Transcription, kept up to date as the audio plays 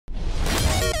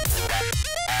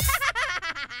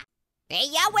Hey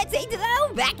yo, what's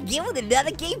H2O? Back again with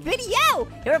another game video.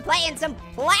 We're playing some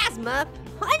Plasma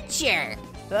Puncher.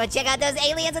 Oh, check out those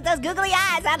aliens with those googly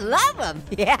eyes. I love them.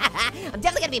 Yeah, I'm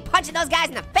definitely gonna be punching those guys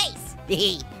in the face.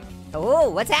 Oh,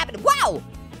 what's happening? Whoa!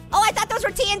 Oh, I thought those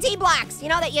were TNT blocks. You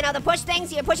know the push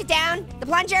things. You push it down, the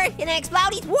plunger, and then it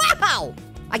explodes. Wow!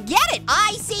 I get it.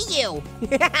 I see you.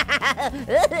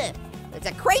 It's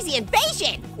a crazy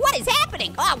invasion. What is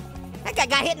happening? Oh, that guy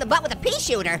got hit in the butt with a pea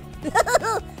shooter.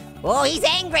 Oh, he's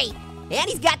angry. And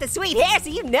he's got the sweet hair, so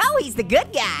you know he's the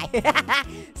good guy.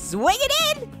 Swing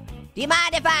it in. Do you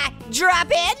mind if I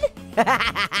drop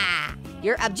in?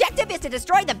 Your objective is to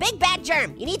destroy the big bad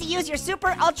germ. You need to use your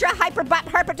super ultra hyper butt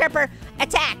herper terper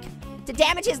attack to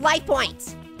damage his life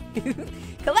points.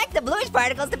 Collect the bluish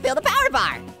particles to fill the power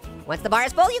bar. Once the bar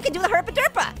is full, you can do the herpa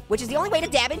derpa, which is the only way to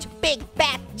damage big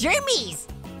bad germies.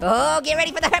 Oh, get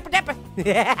ready for the herpa derpa.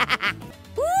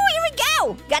 Ooh, here we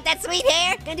go. Got that sweet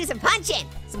hair. Gonna do some punching.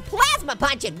 Some plasma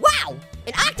punching. Wow,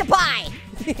 an octopi.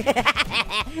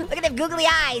 Look at them googly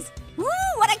eyes. Ooh,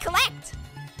 what'd I collect?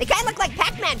 They kind of look like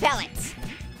Pac-Man pellets.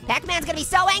 Pac-Man's gonna be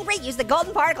so angry, use the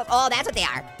golden particles. Oh, that's what they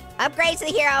are. Upgrades to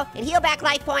the hero and heal back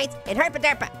life points and herpa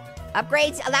derpa.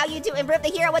 Upgrades allow you to improve the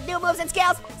hero with new moves and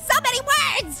skills. So many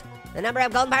words. The number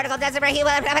of golden particles doesn't heal.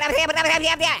 Why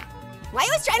are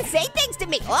you always trying to say things to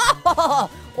me?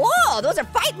 Oh, those are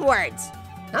fighting words.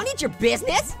 I don't need your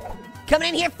business. Coming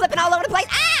in here flipping all over the place.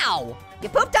 Ow! You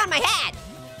pooped on my head.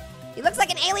 He looks like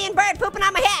an alien bird pooping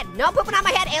on my head. No pooping on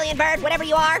my head, alien bird, whatever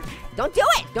you are. Don't do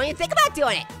it. Don't even think about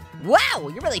doing it. Wow,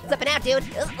 you're really flipping out, dude.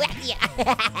 So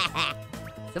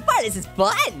far, this is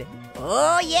fun.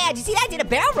 Oh, yeah, did you see that? I did a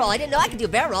barrel roll. I didn't know I could do a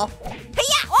barrel roll. Hey,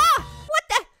 yeah, oh, what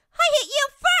the? I hit you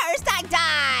first. I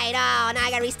died. Oh, now I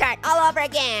gotta restart all over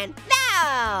again.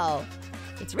 No.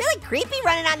 It's really creepy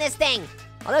running on this thing.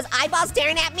 All those eyeballs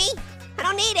staring at me. I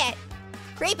don't need it.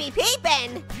 Creepy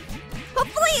peeping.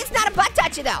 Hopefully it's not a butt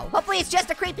toucher though. Hopefully it's just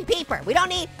a creepy peeper. We don't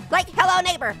need, like, hello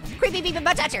neighbor, creepy peeping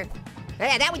butt toucher.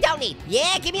 Yeah, that we don't need.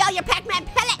 Yeah, give me all your Pac-Man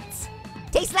pellets.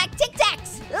 Tastes like Tic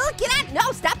Tacs. Oh, get out,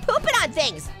 no, stop pooping on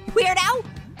things. Weirdo,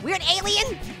 weird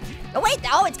alien. Oh wait,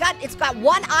 oh, it's got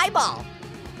one eyeball.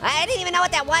 I didn't even know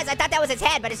what that was. I thought that was his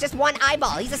head, but it's just one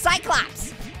eyeball. He's a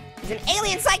Cyclops. He's an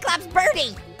alien Cyclops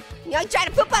birdie. You know, he's trying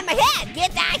to poop on my head.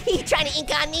 Get that? He's trying to ink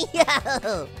on me.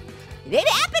 It ain't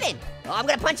happening. Oh, I'm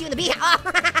gonna punch you in the behind.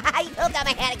 Oh, you pooped on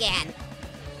my head again.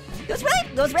 Those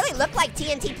really look like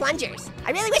TNT plungers.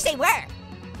 I really wish they were.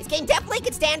 This game definitely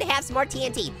could stand to have some more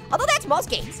TNT. Although that's most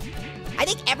games. I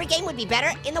think every game would be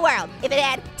better in the world if it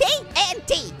had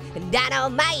TNT.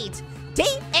 Dynamite.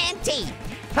 TNT.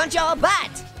 Punch your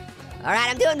butt. All right,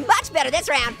 I'm doing much better this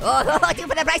round. Oh, do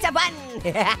for the price of one.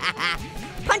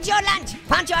 Punch your lunch.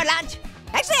 Punch your lunch.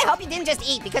 Actually, I hope you didn't just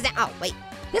eat because oh, wait.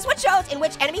 This one shows in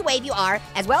which enemy wave you are,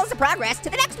 as well as the progress to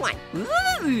the next one.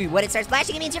 Ooh, when it starts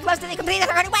flashing, it means you're close to the completing of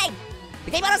the current wave.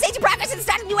 The game auto saves your progress at the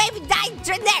start of the new wave and die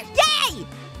during there. Yay!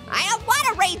 I don't want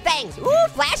to raid things. Ooh,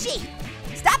 flashy.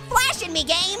 Stop flashing me,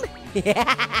 game.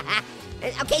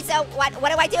 Okay, so what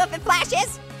do I do if it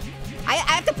flashes? I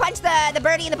have to punch the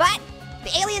birdie in the butt?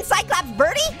 The alien Cyclops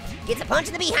birdie gets a punch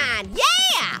in the behind.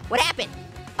 Yeah! What happened?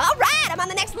 All right, I'm on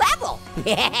the next level.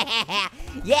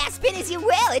 Yeah, spin as you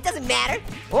will, it doesn't matter.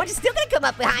 Orange is still gonna come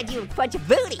up behind you and punch your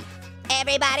booty.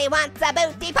 Everybody wants a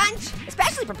booty punch,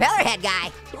 especially propeller head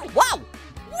guy. Whoa,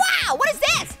 wow, what is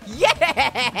this?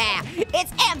 Yeah,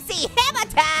 it's MC Hammer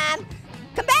time.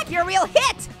 Come back, you're a real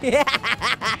hit.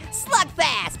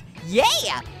 Slugfest,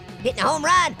 yeah. Hitting a home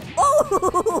run.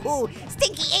 Ooh,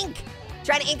 stinky ink.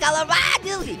 Trying to ink all over,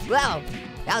 dude. Whoa,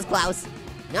 that was close.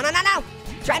 No.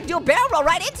 Trying to do a barrel roll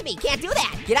right into me. Can't do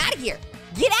that. Get out of here.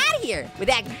 Get out of here with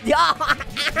that. Oh,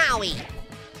 owie.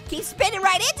 Keep spinning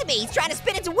right into me. He's trying to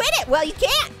spin it to win it. Well, you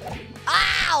can't.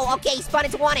 Ow. Okay, he spun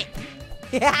it to win it.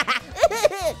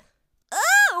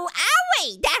 Ooh,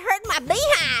 owie. That hurt my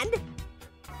behind.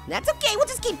 That's okay. We'll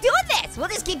just keep doing this. We'll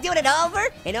just keep doing it over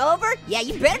and over. Yeah,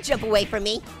 you better jump away from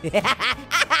me.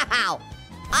 Ow.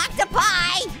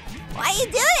 Octopi. Why you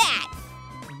do that?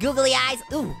 Googly eyes.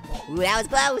 Ooh, that was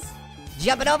close.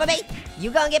 Jumping over me.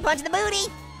 You gonna get punched in the booty.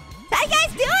 How you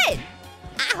guys doing?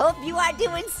 I hope you are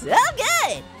doing so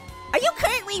good. Are you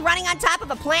currently running on top of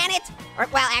a planet? Or,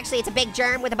 well, actually, it's a big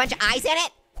germ with a bunch of eyes in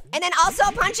it. And then also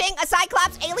punching a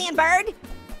Cyclops alien bird?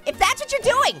 If that's what you're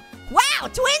doing, wow,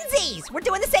 twinsies. We're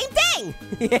doing the same thing.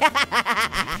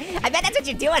 I bet that's what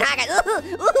you're doing,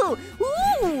 huh?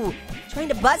 Ooh. Trying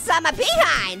to buzz on my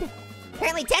behind.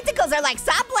 Apparently tentacles are like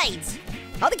saw blades.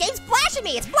 Oh, the game's flashing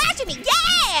me. It's flashing me.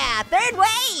 Yeah, third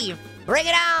wave. Bring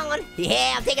it on.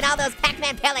 Yeah, I'm taking all those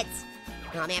Pac-Man pellets.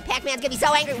 Oh man, Pac-Man's gonna be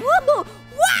so angry. Woo!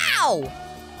 Wow!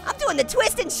 I'm doing the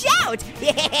twist and shout.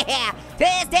 Yeah,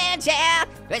 twist and shout,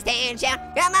 twist and shout.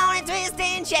 Come on and twist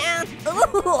and shout.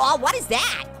 Ooh, oh, what is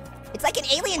that? It's like an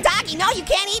alien doggy. No, you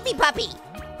can't eat me, puppy.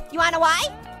 You wanna know why?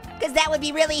 Because that would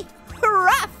be really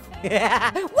rough.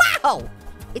 Wow,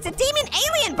 it's a demon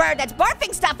alien bird that's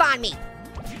barfing stuff on me.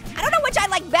 I don't know which I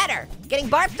like better, getting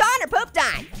barfed on or pooped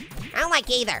on. I don't like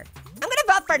either. I'm gonna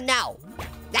vote for no.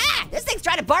 Ah, this thing's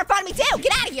trying to barf on me too.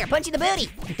 Get out of here, punch you in the booty.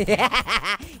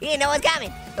 You didn't know what's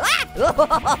coming. Ah!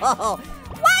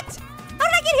 What? How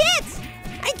did I get hit?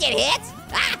 I didn't get hit.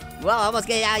 Ah, whoa, almost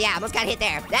got hit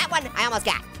there. That one, I almost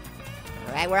got.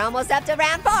 All right, we're almost up to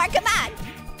round 4, come on.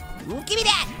 Ooh, give me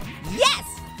that. Yes,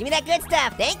 give me that good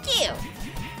stuff, thank you.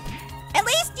 At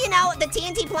least, you know, the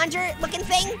TNT plunger looking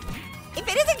thing, if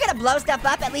it isn't gonna blow stuff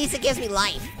up, at least it gives me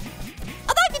life.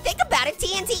 Although if you think about it,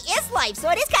 TNT is life, so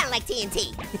it is kind of like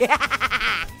TNT.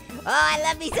 Oh, I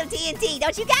love me some TNT,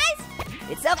 don't you guys?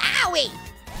 It's so, owie!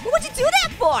 What would you do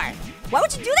that for? Why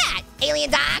would you do that,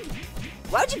 alien dog?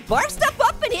 Why would you barf stuff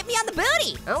up and hit me on the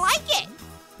booty? I don't like it.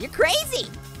 You're crazy.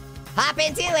 Hop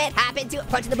into it,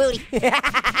 punch in the booty.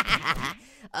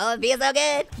 Oh, it feels so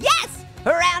good. Yes,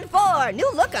 round 4,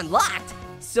 new look unlocked.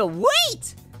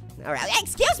 Sweet. All right,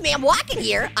 excuse me, I'm walking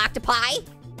here, octopi.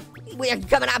 We're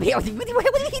coming up here, what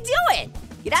are you doing?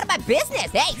 Get out of my business.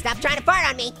 Hey, stop trying to fart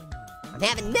on me. I'm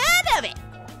having none of it.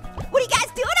 What are you guys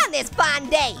doing on this fun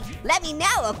day? Let me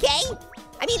know, okay?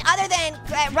 I mean, other than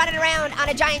running around on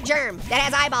a giant germ that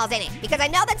has eyeballs in it, because I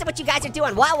know that's what you guys are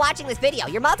doing while watching this video.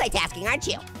 You're multitasking, aren't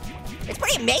you? It's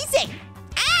pretty amazing.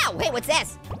 Ow, hey, what's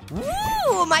this?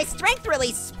 Ooh, my strength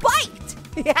really spiked.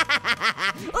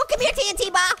 Oh, come here,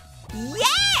 TNT ball.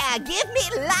 Yeah, give me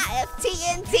life,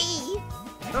 TNT.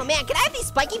 Oh man, can I have these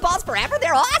spiky balls forever?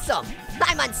 They're awesome.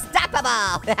 I'm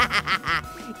unstoppable.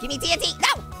 Give me TNT.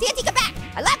 No, TNT, come back.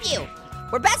 I love you.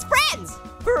 We're best friends.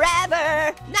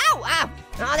 Forever. No, oh,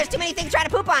 there's too many things trying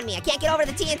to poop on me. I can't get over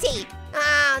the TNT.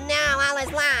 Oh no, all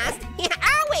is lost.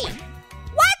 Owie.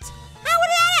 What? How would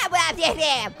that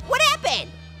happen? What happened?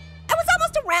 I was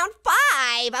almost to round 5.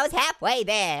 I was halfway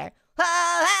there.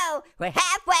 Oh, oh, we're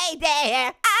halfway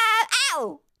there. Oh,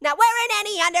 ow. Not wearing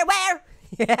any underwear.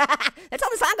 That's how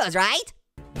the song goes, right?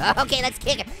 Okay, let's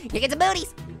kick it. Kick some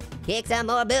booties. Kick some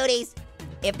more booties.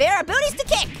 If there are booties to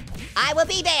kick, I will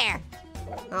be there.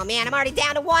 Oh man, I'm already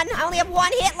down to 1. I only have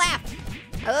 1 hit left.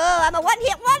 Oh, I'm a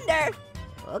 1-hit wonder.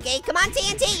 Okay, come on,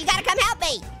 TNT, you gotta come help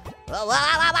me. Oh,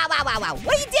 wow.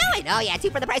 What are you doing? Oh yeah, 2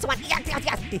 for the price of 1.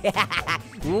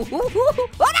 Ooh, oh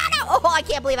no. Oh, I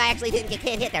can't believe I actually didn't get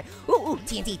hit there. Ooh,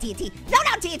 TNT. No,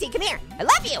 TNT, come here. I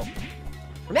love you.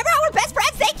 Remember how we're best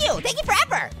friends? Thank you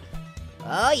forever.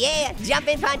 Oh yeah,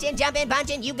 jumping, punching,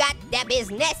 you got that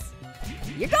business.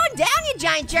 You're going down, you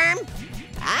giant germ.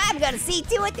 I'm gonna see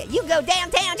to it that you go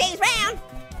downtown, James Brown.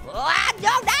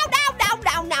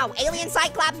 Oh, no, alien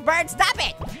cyclops birds, stop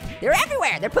it. They're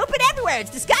everywhere, they're pooping everywhere,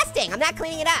 it's disgusting. I'm not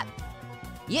cleaning it up.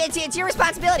 Yeah, it's your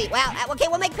responsibility. Well, okay,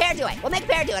 we'll make Pear do it.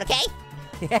 Okay?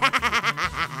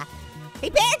 Hey,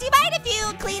 Pear, do you mind if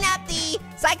you clean up the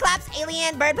Cyclops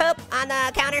alien bird poop on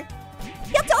the counter?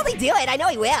 He'll totally do it, I know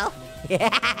he will.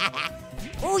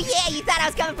 Oh yeah, you thought I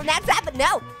was coming from that side, but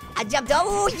no. I jumped,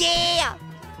 oh yeah.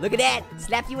 Look at that,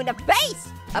 slap you in the face.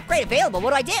 Upgrade available,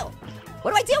 what do I do? How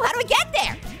do I get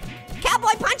there?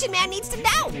 Cowboy Punching Man needs to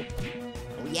know.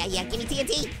 Oh yeah, give me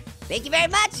TNT. Thank you very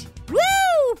much.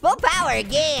 Woo, full power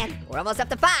again. We're almost up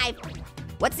to 5.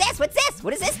 What's this? What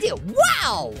does this do?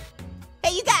 Wow.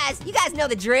 Hey, you guys know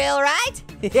the drill, right?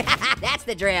 That's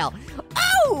the drill.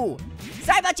 Oh,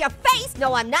 sorry about your face.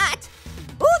 No, I'm not.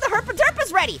 Ooh, the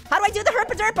herpa-derpa's ready. How do I do the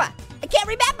herpa-derpa? I can't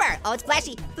remember. Oh, it's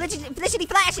flashy, flashity.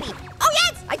 Oh,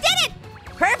 yes, I did it.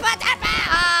 Herpa-derpa.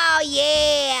 Oh,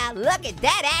 yeah. Look at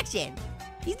that action.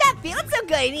 He's not feeling so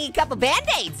good. He needs a couple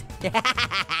Band-Aids.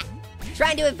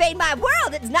 Trying to invade my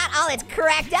world. It's not all it's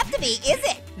cracked up to be, is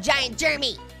it, giant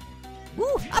Jeremy?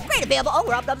 Ooh, upgrade available. Oh,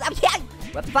 we're up. Yeah,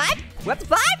 we're up to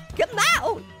 5. Come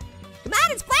on.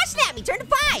 It's flashing at me. Turn to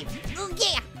 5. Oh,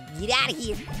 yeah. Get out of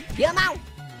here. Come on.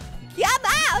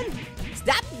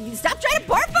 Stop trying to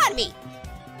barf on me.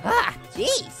 Ah,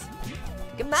 jeez.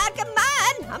 Come on.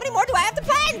 How many more do I have to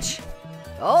punch?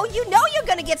 Oh, you know you're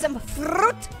gonna get some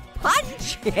fruit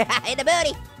punch in the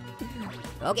booty.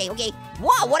 Okay.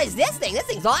 Whoa, what is this thing? This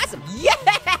thing's awesome. Yeah!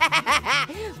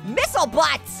 Missile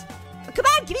butts. Come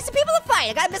on, give me some people to fight.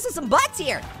 I gotta missile some butts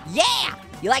here. Yeah!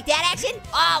 You like that action?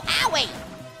 Oh, owie!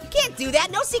 You can't do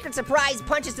that. No secret surprise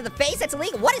punches to the face. That's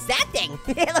illegal. What is that thing?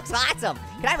 It looks awesome.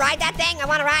 Can I ride that thing? I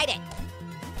wanna ride it.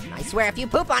 I swear if you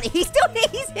poop on it, he's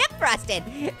hip thrusting.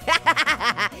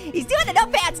 He's doing the no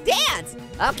pants dance.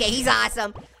 Okay, he's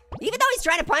awesome. Even though he's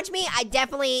trying to punch me, I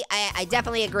definitely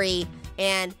agree.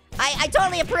 And I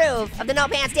totally approve of the no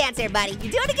pants dance there, buddy.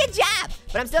 You're doing a good job.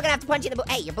 But I'm still gonna have to punch you in the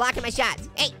booty. Hey, you're blocking my shots.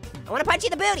 Hey, I wanna punch you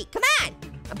in the booty. Come on.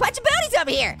 I'm punching booties over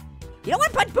here. You don't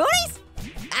wanna punch booties?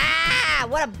 Ah,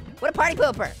 what a party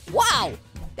pooper. Whoa,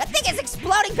 that thing is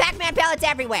exploding Pac-Man pellets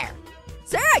everywhere.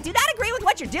 Sir, I do not agree with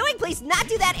what you're doing. Please not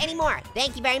do that anymore.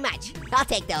 Thank you very much. I'll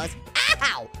take those.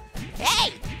 Ow!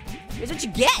 Hey, here's what you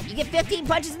get. You get 15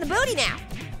 punches in the booty now.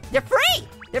 They're free.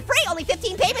 They're free, only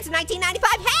 15 payments in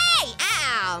 1995. Hey!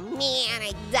 Ow, man,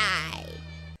 I died.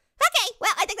 Okay,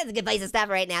 well, I think that's a good place to stop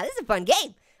right now. This is a fun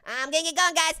game. I'm gonna get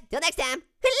going, guys. Till next time,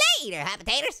 later, hot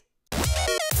potatoes.